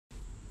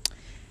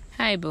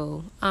Hey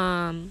boo.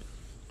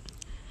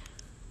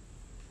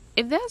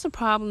 If there's a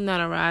problem that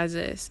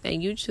arises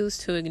and you choose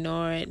to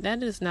ignore it,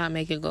 that does not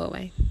make it go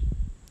away.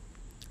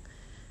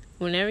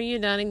 Whenever you're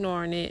done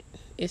ignoring it,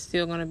 it's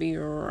still gonna be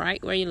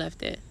right where you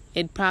left it.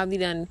 It probably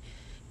done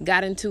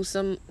got into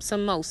some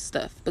most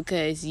stuff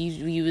because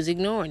you was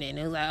ignoring it. And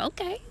it was like,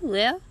 okay,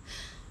 well,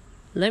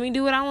 let me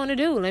do what I want to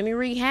do. Let me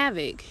wreak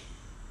havoc.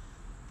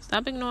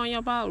 Stop ignoring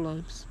your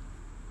problems.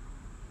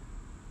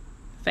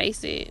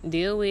 Face it.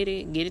 Deal with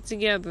it. Get it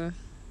together.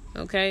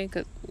 Okay?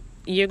 Because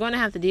you're going to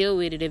have to deal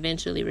with it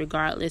eventually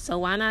regardless. So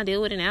why not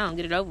deal with it now and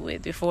get it over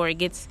with before it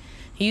gets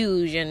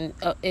huge and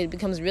it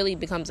becomes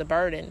a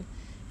burden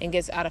and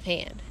gets out of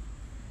hand.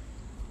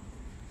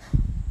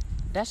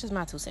 That's just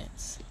my 2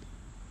 cents.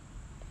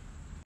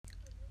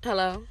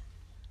 Hello?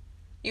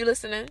 You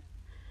listening?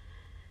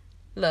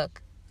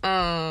 Look,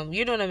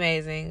 you're doing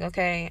amazing,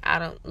 okay?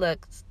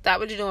 Stop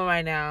what you're doing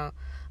right now.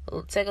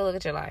 Take a look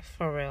at your life,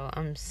 for real.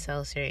 I'm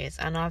so serious.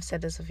 I know I've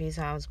said this a few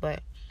times,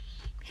 but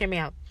hear me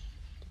out.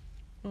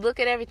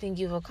 Look at everything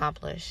you've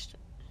accomplished.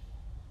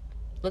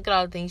 Look at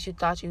all the things you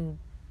thought you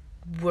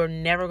were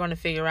never going to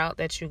figure out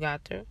that you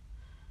got through.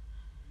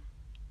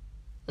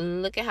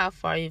 Look at how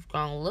far you've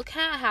grown. Look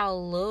at how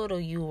little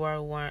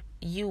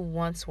you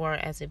once were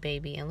as a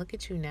baby, and look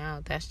at you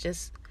now.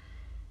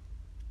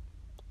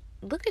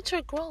 Look at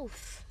your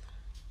growth.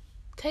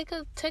 Take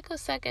a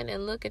second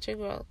and look at your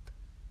growth.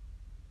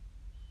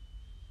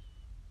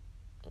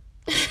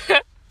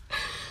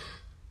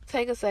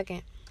 Take a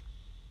second.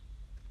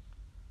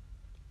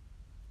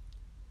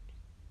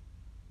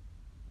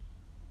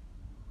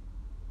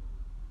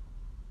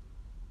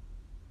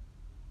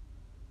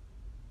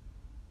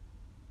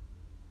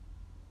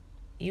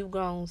 You've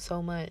grown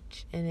so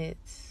much, and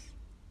it's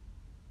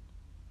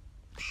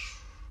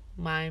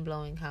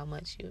mind-blowing how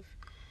much you've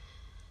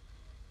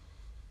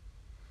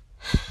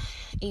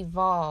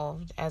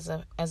evolved as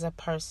a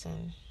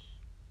person.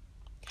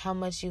 How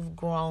much you've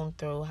grown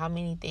through, how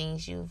many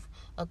things you've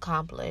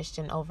accomplished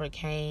and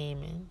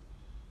overcame, and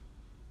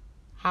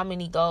how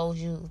many goals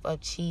you've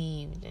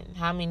achieved, and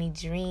how many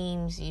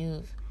dreams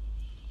you've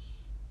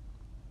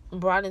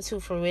brought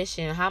into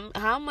fruition,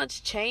 how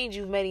much change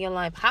you've made in your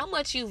life, how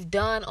much you've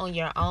done on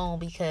your own.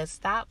 Because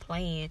stop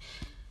playing.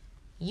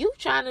 You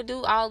trying to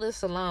do all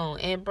this alone,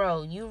 and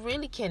bro, you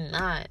really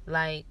cannot.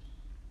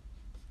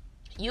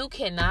 You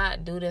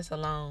cannot do this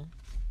alone.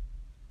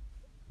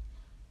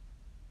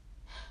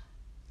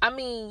 I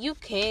mean, you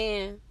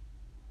can,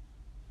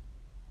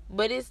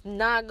 but it's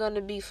not going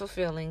to be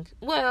fulfilling.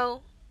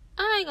 Well,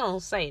 I ain't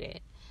going to say that.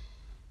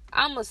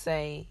 I'm going to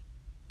say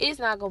it's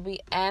not going to be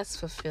as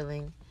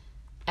fulfilling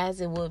as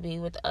it would be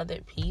with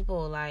other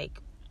people.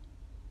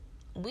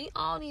 We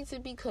all need to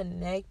be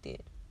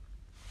connected.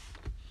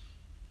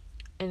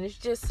 And it's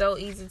just so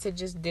easy to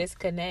just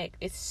disconnect.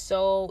 It's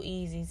so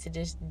easy to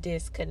just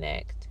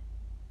disconnect.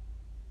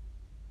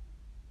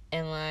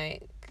 And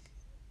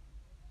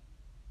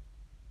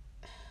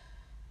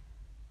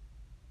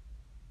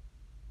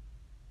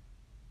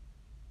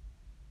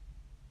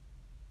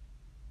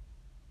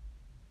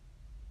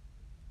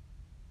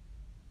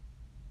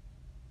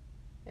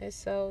it's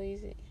so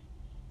easy.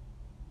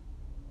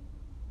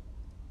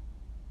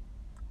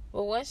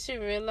 But once you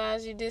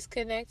realize you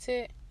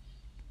disconnected,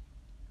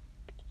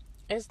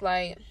 it's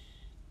like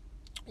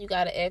you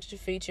got an extra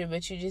feature,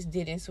 but you just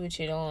didn't switch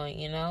it on,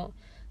 you know?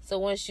 So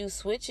once you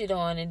switch it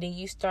on and then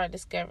you start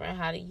discovering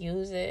how to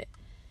use it,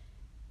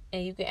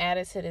 and you can add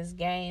it to this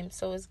game,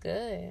 so it's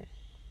good.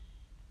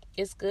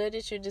 It's good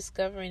that you're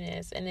discovering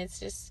this, and it's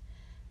just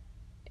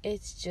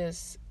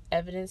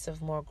evidence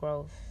of more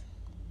growth.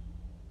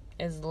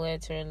 It's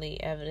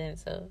literally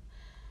evidence of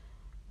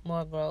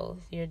more growth.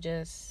 You're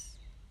just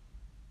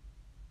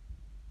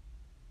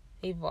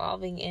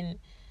evolving in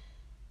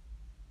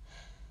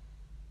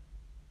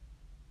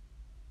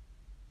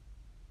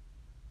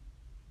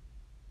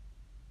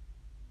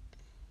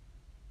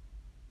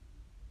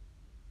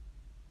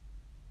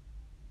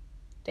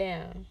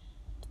damn.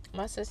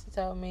 My sister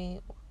told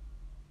me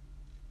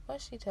what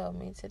she told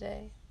me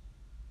today.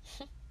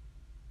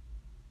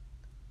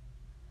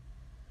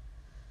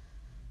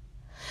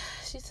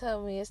 She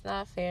told me it's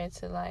not fair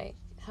to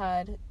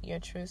hide your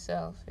true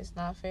self. It's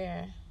not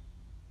fair.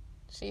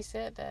 She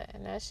said that,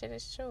 and that shit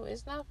is true.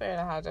 It's not fair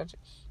to hide your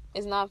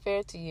it's not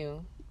fair to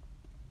you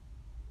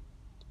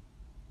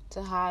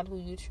to hide who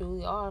you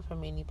truly are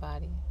from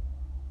anybody.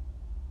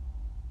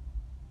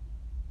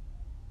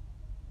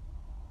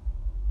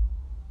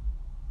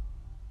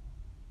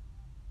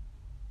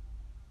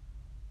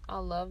 I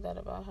love that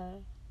about her.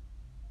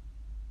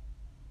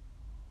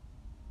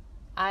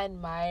 I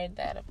admired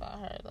that about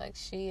her.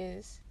 She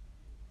is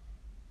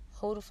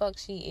who the fuck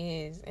she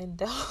is, and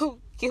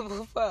don't give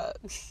a fuck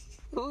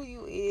who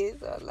you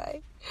is. Or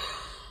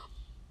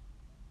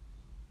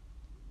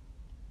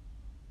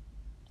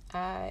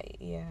I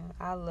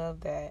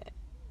love that.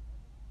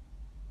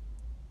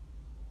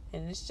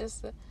 And it's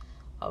just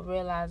a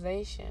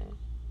realization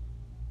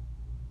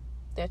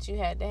that you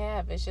had to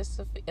have. It's just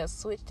a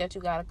switch that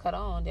you gotta cut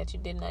on that you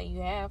didn't know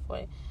you had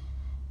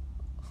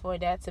for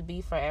that to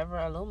be forever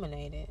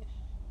illuminated.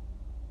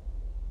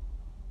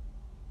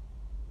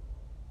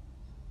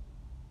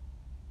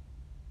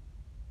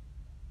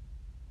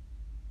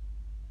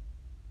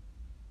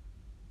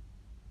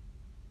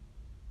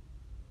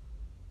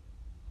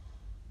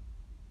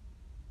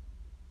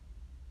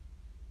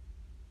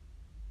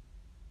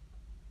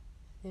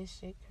 This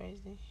shit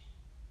crazy.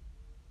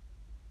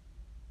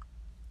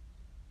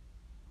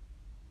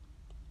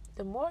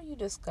 The more you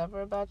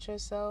discover about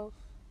yourself,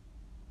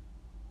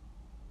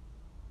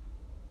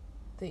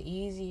 the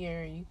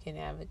easier you can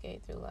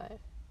navigate through life.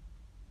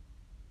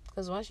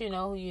 Because once you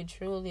know who you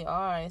truly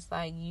are, it's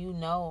like you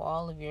know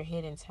all of your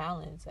hidden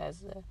talents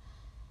as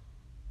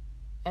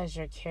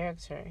your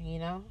character, you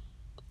know?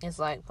 It's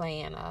like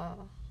playing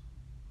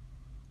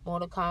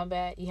Mortal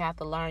Kombat. You have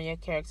to learn your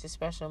character's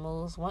special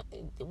moves.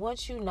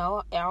 Once you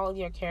know all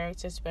your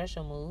character's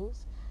special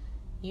moves,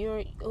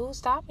 who's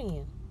stopping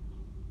you?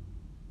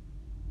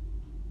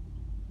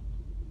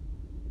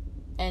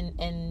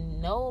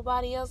 And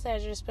nobody else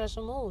has your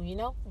special move, you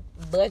know,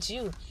 but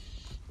you.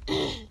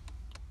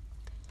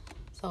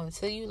 So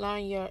until you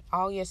learn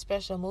all your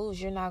special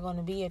moves, you're not going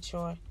to be at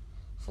your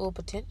full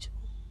potential.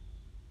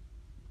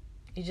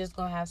 You're just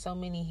going to have so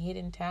many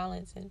hidden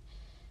talents and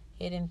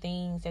hidden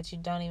things that you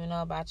don't even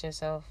know about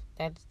yourself.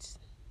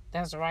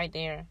 That's right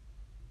there.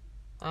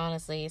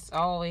 Honestly, it's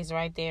always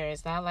right there.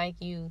 It's not like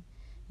you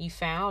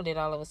found it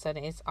all of a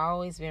sudden. It's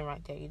always been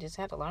right there. You just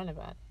have to learn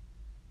about it.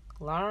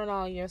 Learn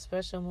all your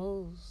special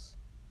moves.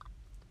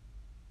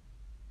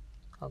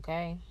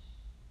 Okay?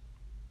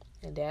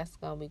 And that's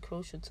going to be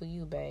crucial to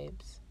you,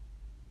 babes.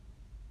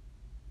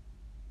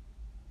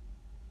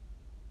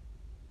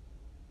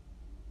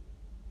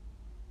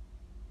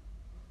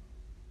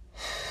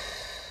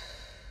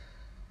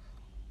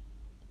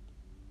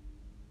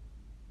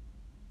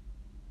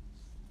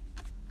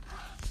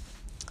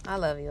 I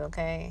love you,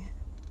 okay?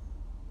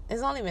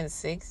 It's only been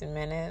 6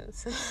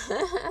 minutes.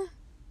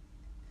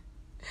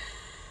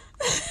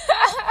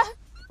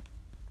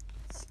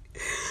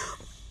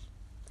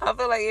 I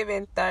feel like it's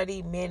been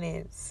 30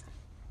 minutes.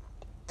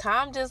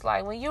 Time just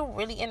like, when you're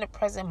really in the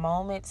present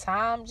moment,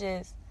 time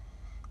just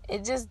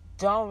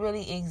don't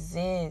really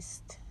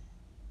exist.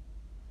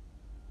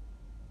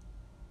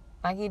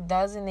 Like, it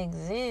doesn't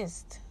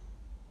exist.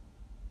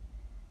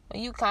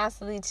 When you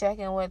constantly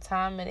checking what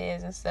time it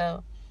is and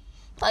stuff,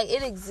 like,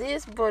 it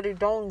exists, but it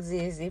don't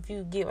exist, if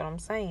you get what I'm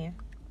saying.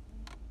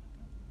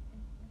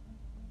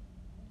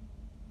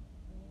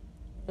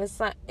 It's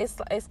like,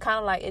 it's kind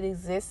of like it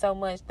exists so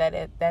much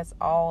that that's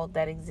all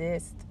that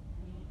exists.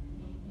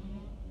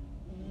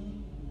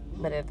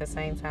 But at the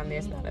same time,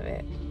 there's none of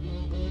it.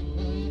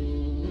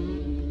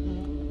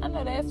 I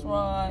know that's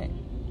right.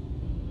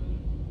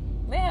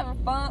 They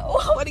having fun.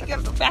 Oh, what he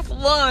got the back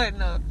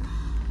one?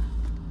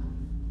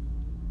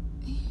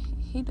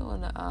 He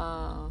doing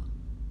the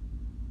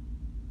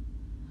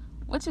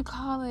what you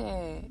call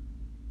it?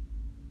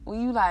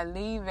 When you like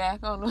lean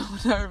back on the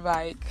dirt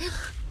bike.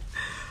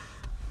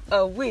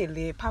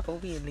 Willie, Papa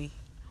Willie.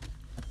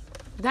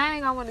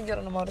 Dang, I want to get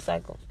on a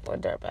motorcycle or a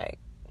dirt bike.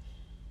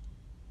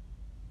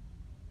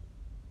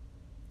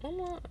 I'm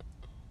not.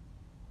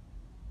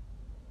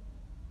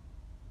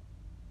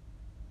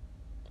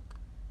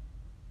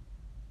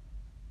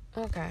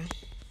 Okay.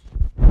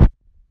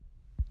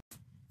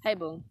 Hey,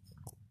 boo.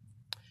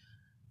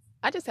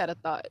 I just had a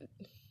thought.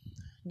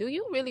 Do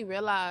you really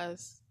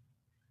realize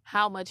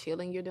how much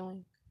healing you're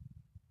doing?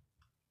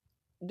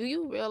 Do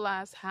you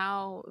realize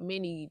how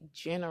many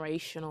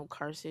generational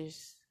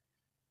curses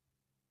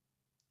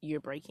you're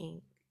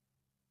breaking?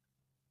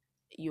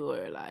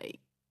 You're like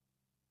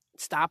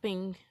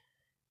stopping.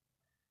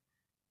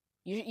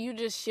 You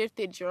just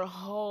shifted your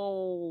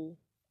whole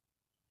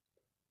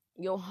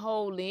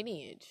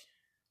lineage.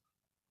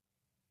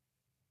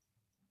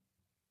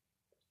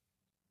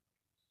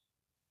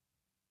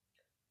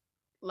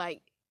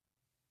 Like,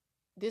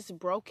 this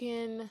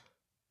broken,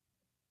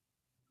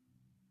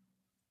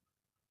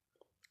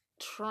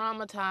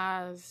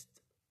 traumatized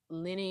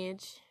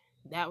lineage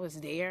that was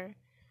there,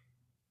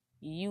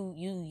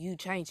 you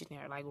changing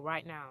there, like,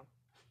 right now.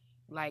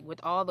 Like, with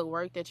all the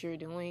work that you're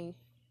doing,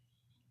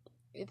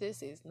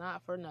 this is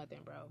not for nothing,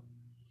 bro.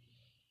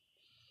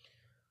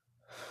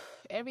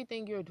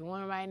 Everything you're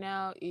doing right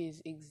now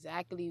is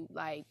exactly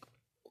why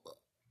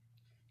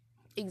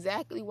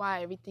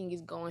everything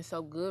is going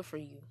so good for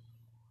you.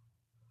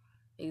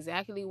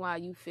 Exactly why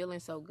you feeling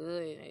so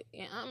good.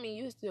 And I mean,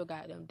 you still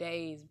got them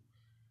days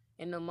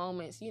and the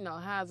moments,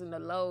 highs and the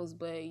lows,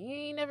 but you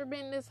ain't never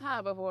been this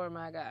high before,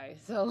 my guy.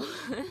 So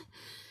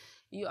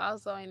you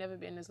also ain't never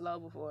been this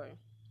low before.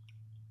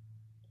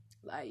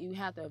 Like, you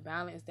have to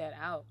balance that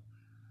out.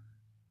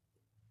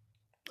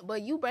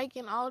 But you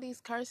breaking all these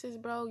curses,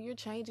 bro. You're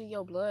changing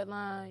your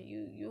bloodline.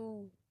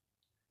 You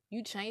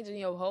changing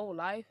your whole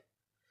life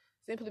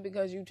simply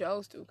because you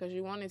chose to, because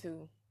you wanted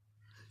to.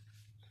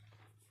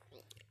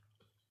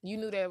 You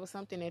knew that was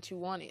something that you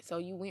wanted, so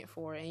you went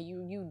for it, and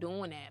you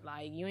doing that.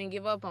 Like, you ain't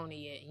give up on it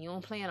yet. You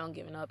don't plan on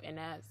giving up, and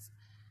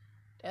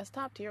that's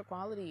top tier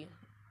quality.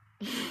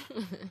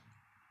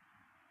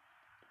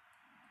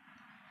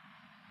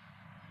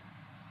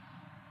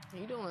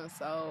 You doing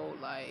so,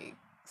 like,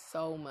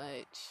 so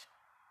much.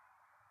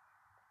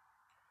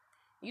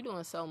 You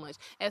doing so much.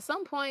 At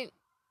some point,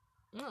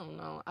 I don't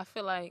know. I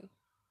feel like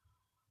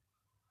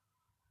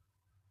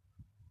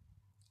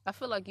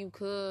you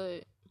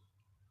could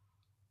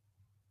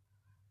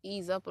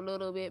ease up a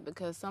little bit,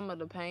 because some of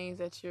the pains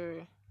that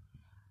you're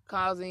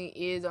causing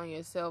is on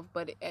yourself,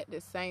 but at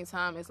the same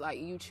time, it's like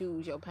you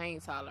choose your pain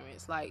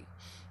tolerance. Like,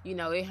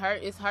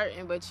 it's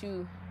hurting, but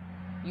you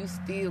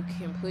still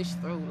can push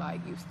through.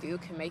 Like, you still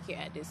can make it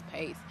at this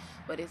pace,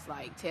 but it's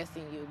like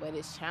testing you, but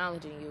it's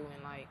challenging you,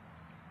 and like,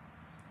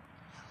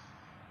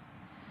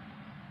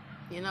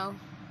 you know.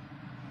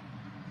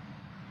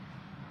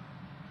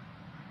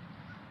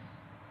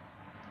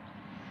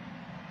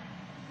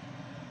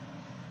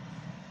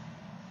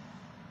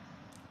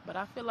 But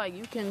I feel like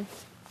you can,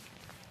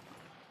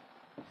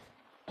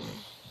 I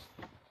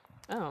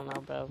don't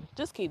know, bro.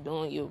 Just keep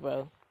doing you,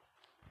 bro.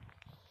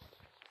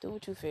 Do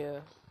what you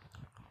feel.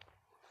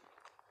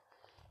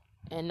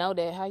 And know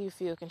that how you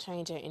feel can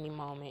change at any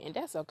moment. And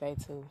that's okay,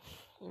 too.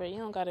 But you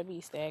don't got to be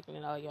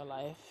stagnant all your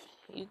life.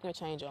 You can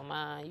change your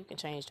mind. You can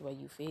change the way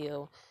you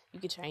feel. You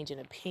can change an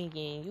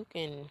opinion. You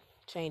can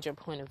change your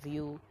point of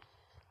view.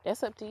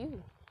 That's up to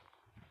you.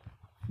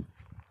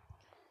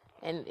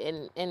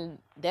 And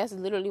that's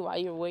literally why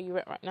you're where you're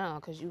at right now,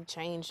 because you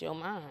changed your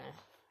mind.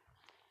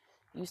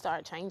 You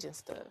start changing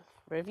stuff.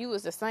 But if you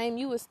was the same,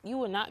 you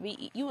would not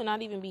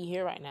even be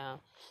here right now.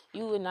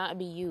 You would not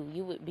be you.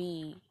 You would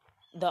be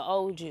the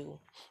old you.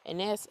 And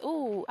that's,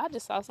 I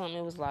just saw something.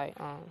 It was like,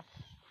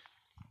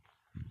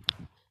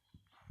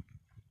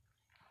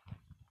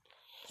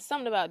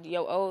 something about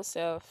your old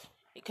self,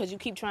 because you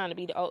keep trying to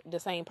be the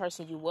same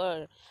person you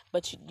were,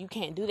 but you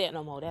can't do that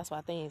no more. That's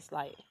why things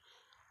like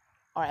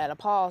are at a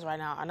pause right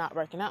now, are not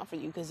working out for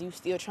you, because you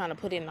still trying to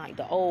put in like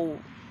the old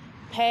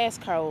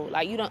passcode.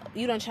 Like, you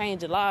don't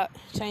change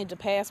the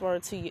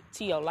password to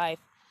your life,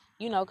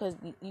 because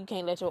you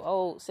can't let your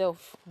old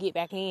self get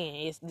back in.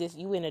 It's just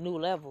you in a new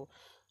level,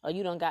 or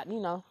you don't got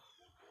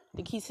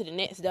the keys to the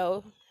next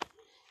door,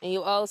 and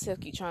your old self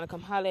keep trying to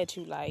come holler at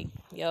you like,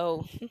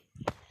 yo,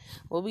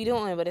 what we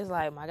doing? But it's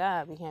like, my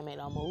God, we can't make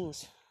no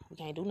moves. We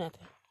can't do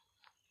nothing.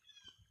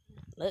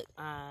 Look,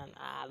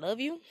 I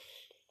love you.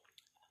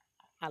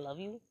 I love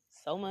you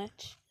so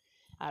much.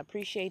 I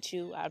appreciate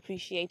you. I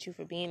appreciate you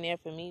for being there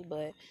for me,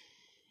 but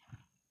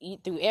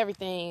through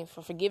everything,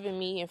 for forgiving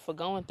me and for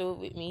going through it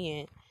with me,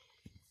 and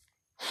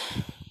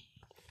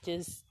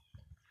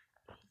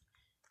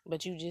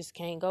but you just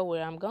can't go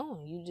where I'm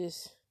going.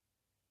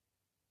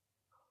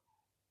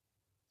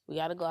 We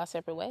got to go our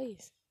separate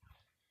ways.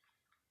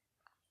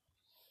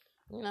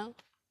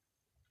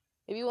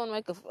 If you want to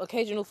make an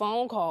occasional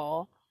phone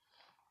call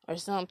or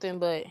something,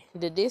 but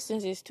the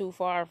distance is too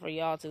far for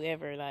y'all to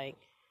ever, like,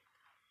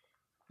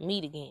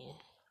 meet again.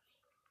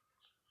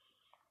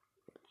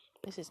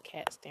 This is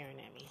cat staring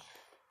at me.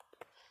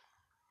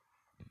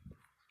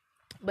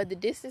 But the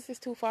distance is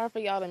too far for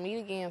y'all to meet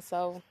again,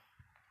 so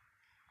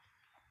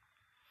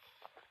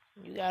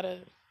you gotta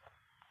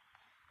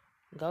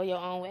go your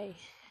own way.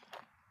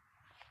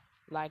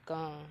 Like,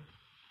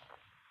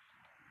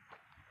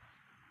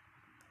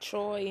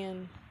 Troy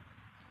and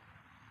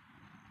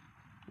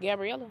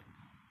Gabriella.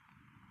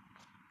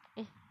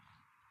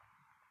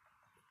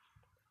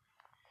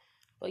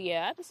 But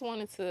yeah, I just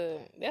wanted to,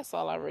 that's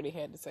all I really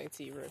had to say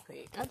to you real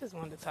quick. I just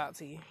wanted to talk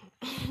to you.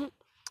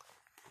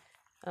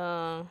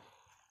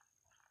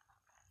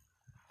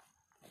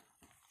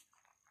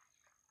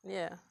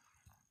 Yeah.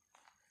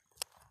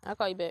 I'll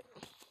call you back.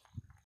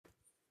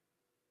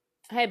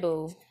 Hey,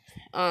 boo.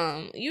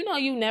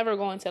 You never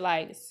going to,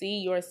 like, see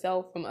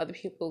yourself from other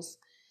people's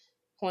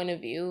point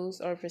of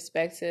views or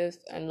perspectives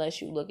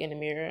unless you look in the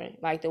mirror.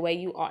 Like, the way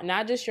you are,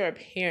 not just your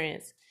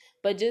appearance,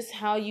 but just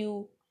how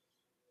your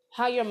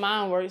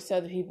mind works to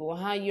other people,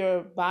 how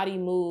your body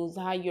moves,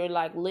 how your,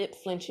 like, lip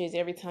flinches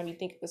every time you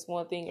think of a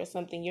small thing or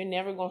something. You're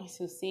never going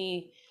to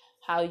see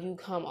how you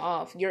come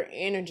off, your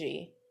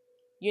energy.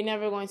 You're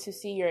never going to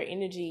see your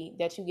energy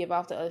that you give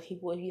off to other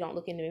people if you don't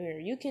look in the mirror.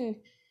 You can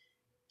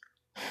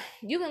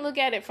look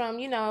at it from,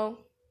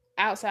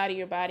 outside of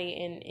your body,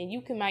 and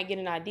you might get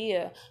an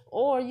idea,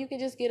 or you can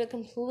just get a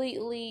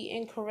completely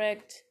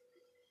incorrect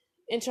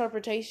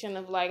interpretation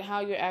of, like,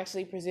 how you're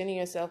actually presenting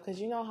yourself. Because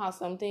you know how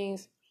some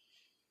things,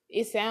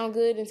 it sound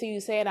good until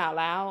you say it out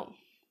loud,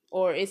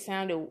 or it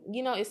sounded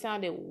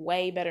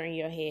way better in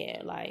your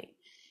head. Like,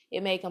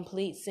 it made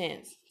complete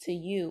sense to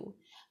you,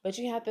 but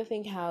you have to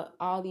think how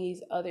all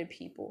these other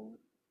people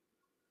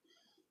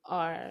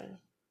are,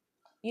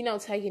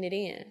 taking it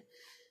in.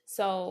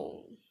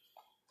 So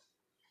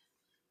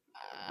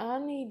I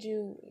need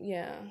you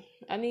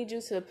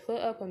to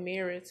put up a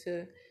mirror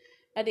to,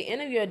 at the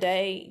end of your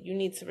day, you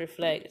need to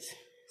reflect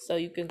so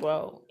you can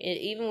grow. And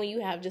even when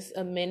you have just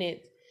a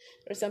minute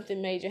or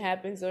something major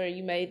happens or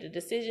you made a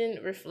decision,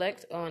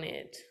 reflect on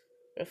it.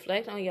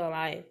 Reflect on your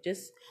life.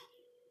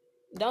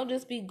 Don't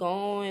just be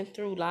going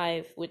through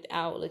life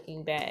without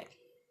looking back.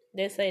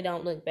 They say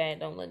don't look back,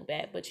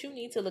 but you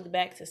need to look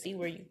back to see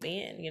where you've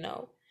been,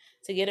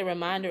 to get a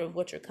reminder of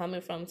what you're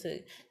coming from,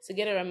 to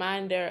get a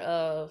reminder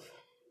of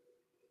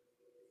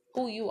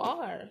who you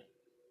are.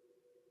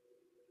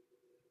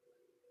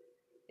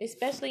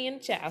 Especially in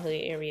the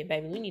childhood area,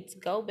 baby. We need to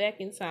go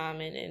back in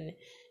time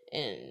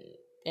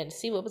and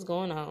see what was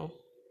going on.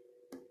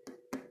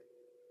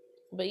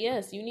 But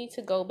yes, you need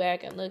to go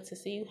back and look to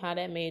see how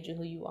that made you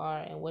who you are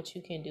and what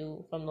you can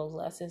do from those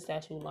lessons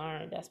that you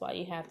learned. That's why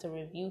you have to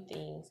review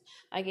things.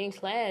 Like in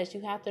class,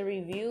 you have to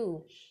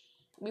review.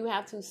 You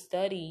have to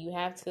study. You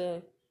have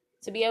to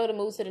be able to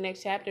move to the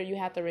next chapter, you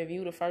have to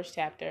review the first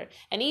chapter.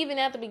 And even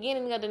at the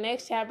beginning of the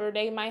next chapter,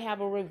 they might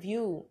have a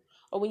review.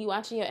 Or when you're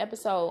watching your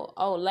episode,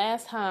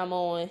 last time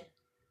on,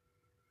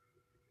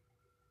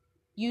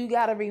 you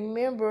got to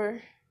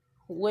remember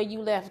where you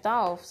left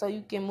off so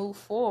you can move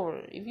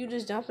forward. If you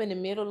just jump in the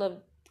middle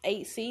of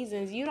 8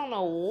 seasons, you don't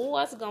know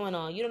what's going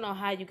on. You don't know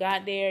how you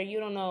got there. You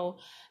don't know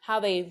how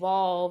they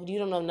evolved. You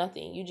don't know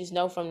nothing. You just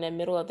know from the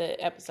middle of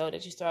the episode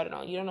that you started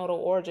on. You don't know the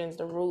origins,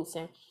 the roots,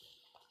 and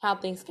how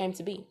things came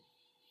to be.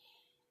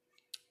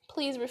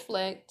 Please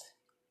reflect.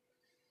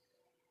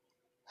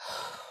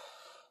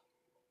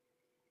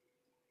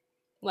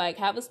 Like,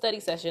 have a study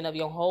session of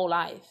your whole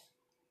life.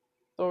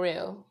 For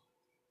real.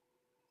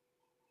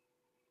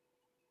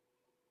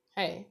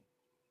 Hey.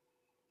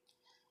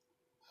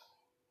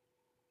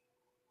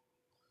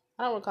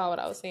 I don't recall what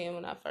I was saying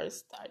when I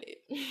first started.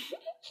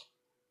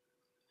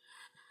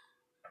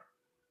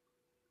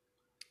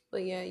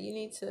 But yeah, you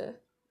need to...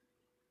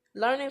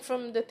 Learning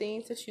from the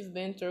things that you've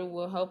been through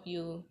will help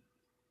you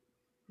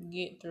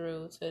get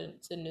through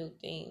to new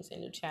things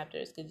and new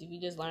chapters. Because if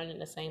you just learn in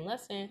the same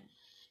lesson,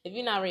 if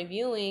you're not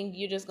reviewing,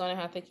 you're just going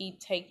to have to keep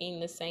taking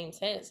the same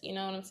test. You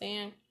know what I'm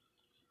saying?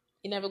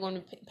 You're never going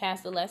to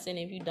pass the lesson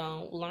if you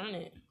don't learn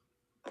it.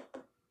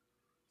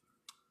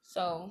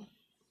 So,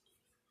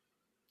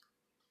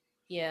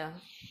 yeah.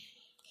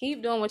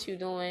 Keep doing what you're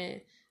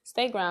doing.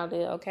 Stay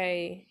grounded,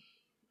 okay?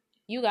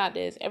 You got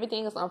this.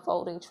 Everything is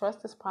unfolding.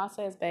 Trust this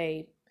process,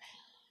 babe.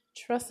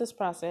 Trust this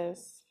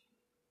process.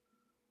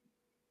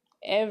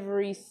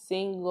 Every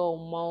single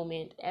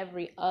moment,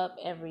 every up,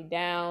 every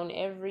down,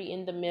 every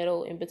in the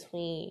middle, in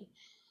between.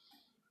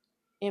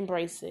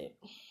 Embrace it.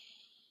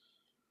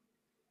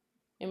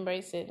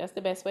 Embrace it. That's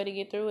the best way to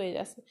get through it.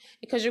 That's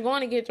because you're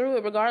going to get through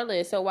it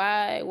regardless. So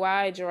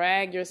why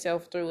drag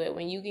yourself through it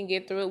when you can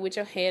get through it with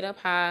your head up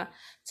high,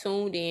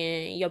 tuned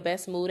in, your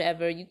best mood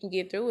ever? You can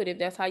get through it. If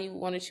that's how you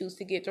want to choose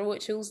to get through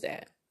it, choose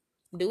that.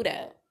 Do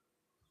that.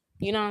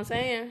 You know what I'm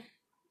saying?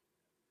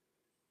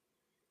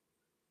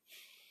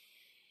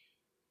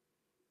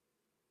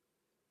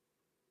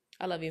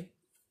 I love you.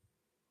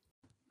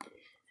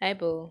 Hey,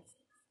 boo.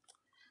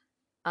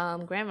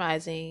 Grand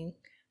Rising.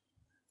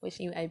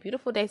 Wishing you a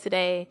beautiful day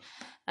today.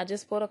 I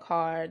just pulled a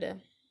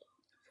card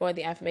for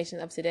the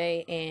affirmation of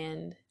today,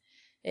 and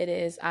it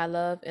is, I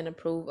love and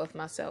approve of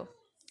myself.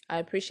 I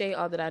appreciate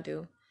all that I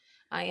do.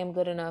 I am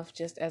good enough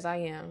just as I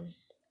am.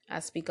 I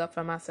speak up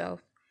for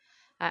myself.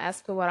 I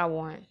ask for what I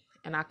want,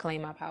 and I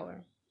claim my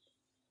power.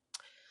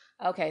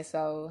 Okay,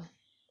 so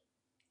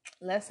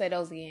let's say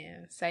those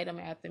again. Say them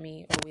after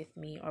me or with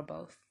me or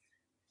both.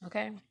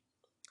 Okay?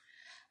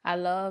 I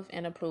love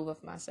and approve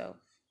of myself.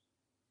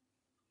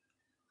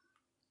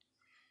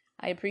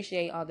 I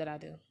appreciate all that I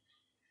do.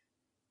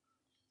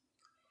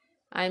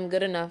 I am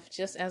good enough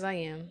just as I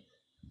am.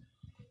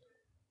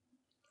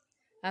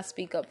 I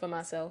speak up for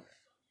myself.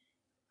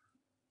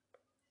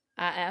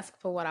 I ask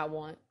for what I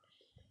want.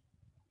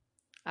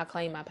 I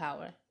claim my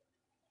power.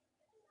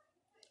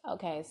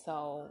 Okay,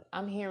 so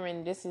I'm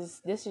hearing this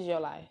is your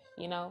life,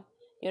 you know?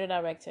 You're the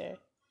director.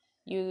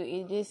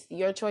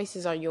 Your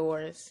choices are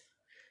yours.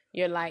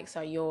 Your likes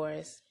are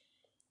yours.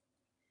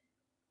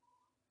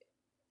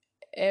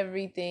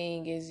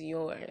 Everything is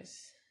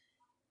yours.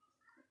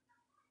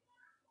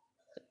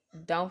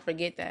 Don't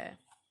forget that.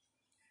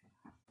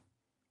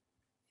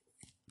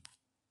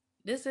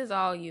 This is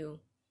all you.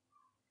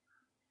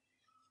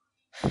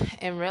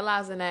 And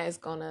realizing that is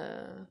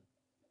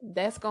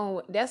that's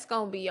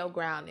gonna be your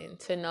grounding,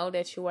 to know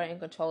that you are in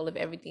control of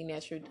everything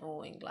that you're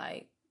doing.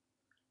 Like,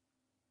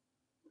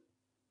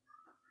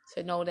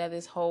 to know that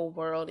this whole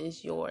world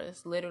is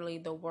yours. Literally,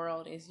 the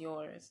world is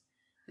yours.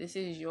 This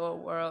is your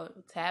world.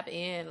 Tap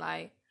in.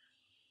 Like,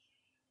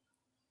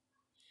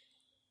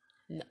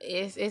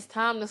 it's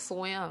time to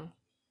swim.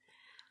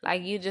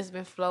 Like, you just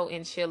been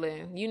floating,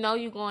 chilling. You know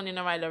you're going in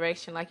the right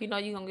direction. Like, you know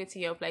you're gonna get to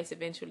your place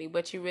eventually,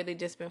 but you really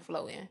just been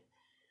floating.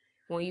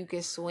 When you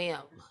can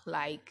swim,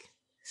 like,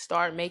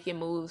 start making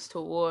moves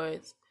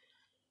towards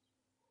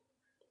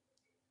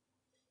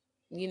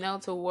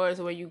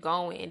where you're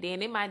going. And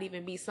then it might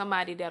even be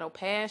somebody that'll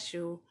pass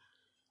you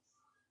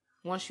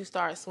once you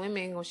start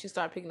swimming, once you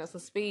start picking up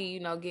some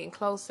speed, getting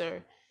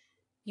closer.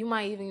 You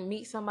might even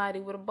meet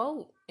somebody with a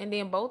boat, and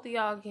then both of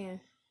y'all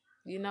can,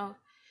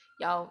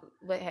 y'all,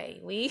 but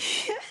hey,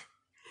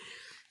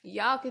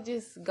 y'all could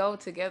just go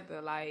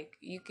together. Like,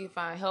 you can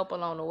find help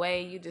along the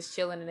way. You just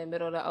chilling in the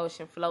middle of the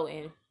ocean,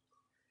 floating.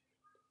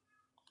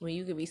 when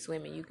you could be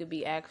swimming, you could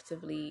be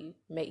actively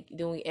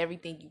doing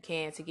everything you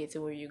can to get to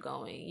where you're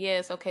going. Yeah,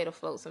 it's okay to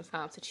float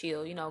sometimes, to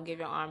chill, give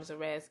your arms a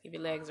rest, give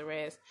your legs a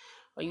rest,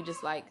 or you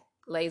just like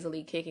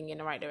lazily kicking in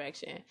the right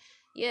direction.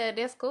 Yeah,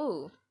 that's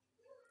cool.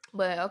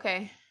 But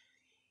okay,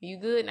 you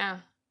good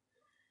now.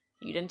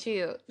 You done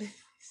chilled.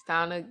 It's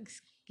time to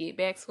get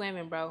back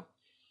swimming, bro.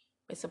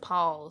 It's a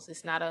pause.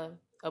 It's not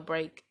a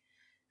break.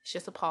 It's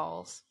just a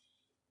pause.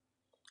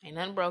 Ain't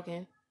nothing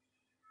broken.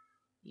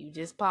 You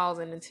just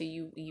pausing until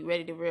you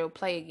ready to real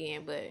play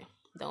again, but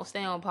don't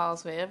stay on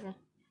pause forever.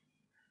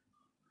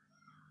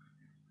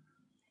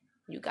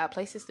 You got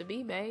places to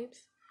be, babes.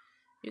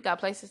 You got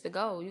places to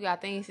go. You got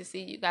things to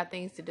see. You got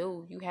things to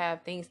do. You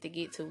have things to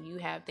get to. You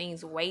have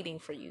things waiting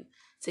for you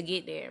to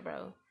get there,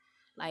 bro.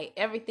 Like,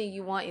 everything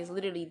you want is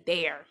literally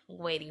there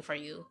waiting for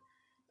you.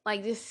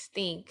 Like, just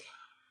think.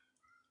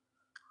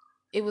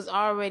 It was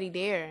already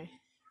there.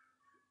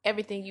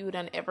 Everything you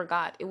done ever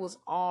got, it was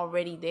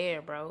already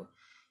there, bro.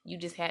 You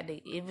just had to,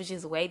 it was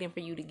just waiting for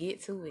you to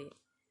get to it.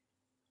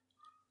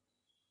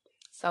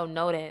 So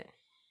know that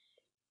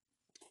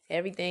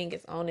everything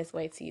is on its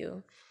way to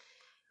you.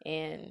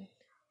 And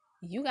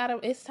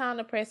it's time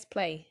to press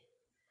play.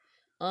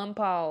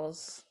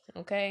 Unpause.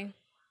 Okay?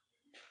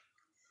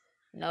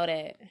 Know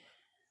that.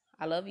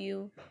 I love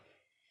you.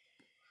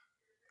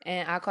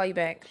 And I'll call you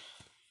back.